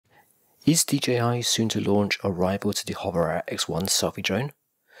Is DJI soon to launch a rival to the Hover Air X1 selfie drone?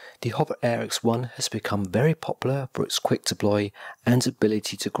 The Hover Air X1 has become very popular for its quick deploy and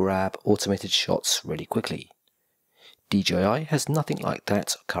ability to grab automated shots really quickly. DJI has nothing like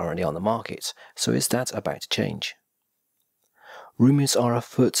that currently on the market, so is that about to change? Rumours are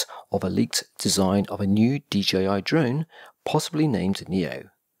afoot of a leaked design of a new DJI drone, possibly named Neo,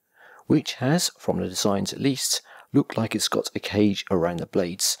 which has, from the designs at least, looked like it's got a cage around the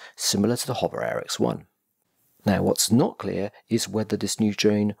blades, similar to the Hover Air X1. Now what's not clear is whether this new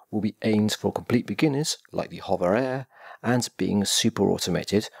drone will be aimed for complete beginners, like the Hover Air, and being super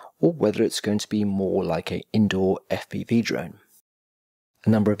automated, or whether it's going to be more like an indoor FPV drone. A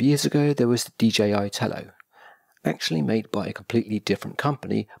number of years ago there was the DJI Tello, actually made by a completely different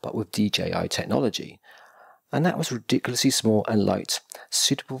company but with DJI technology, and that was ridiculously small and light,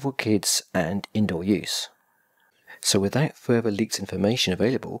 suitable for kids and indoor use. So without further leaked information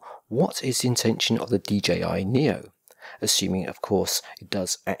available, what is the intention of the DJI Neo, assuming of course it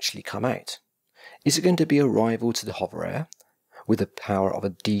does actually come out? Is it going to be a rival to the Hover Air, with the power of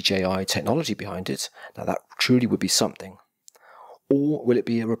a DJI technology behind it? Now that truly would be something. Or will it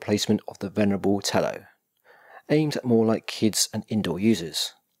be a replacement of the venerable Tello, aimed at more like kids and indoor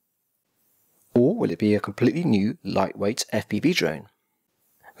users? Or will it be a completely new, lightweight FPV drone?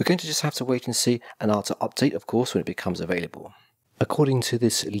 We're going to just have to wait and see, and I'll update of course when it becomes available. According to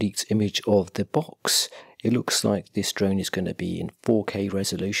this leaked image of the box, it looks like this drone is going to be in 4K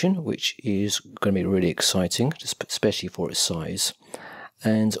resolution, which is going to be really exciting, especially for its size.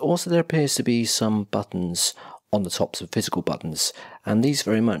 And also there appears to be some buttons on the tops of physical buttons, and these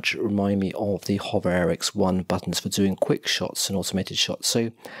very much remind me of the Hover Air X1 buttons for doing quick shots and automated shots.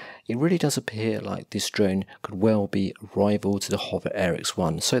 So it really does appear like this drone could well be a rival to the Hover Air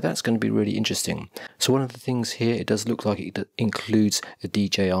X1, so that's going to be really interesting. So one of the things here, it does look like it includes a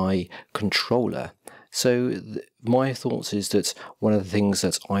DJI controller. So my thoughts is that one of the things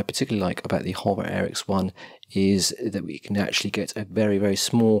that I particularly like about the Hover Air X1 is that we can actually get a very, very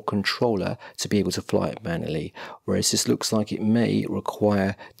small controller to be able to fly it manually, whereas this looks like it may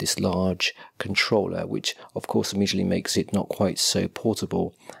require this large controller, which of course immediately makes it not quite so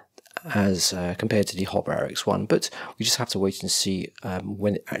portable as compared to the Hover Air X1, but we just have to wait and see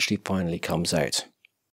when it actually finally comes out.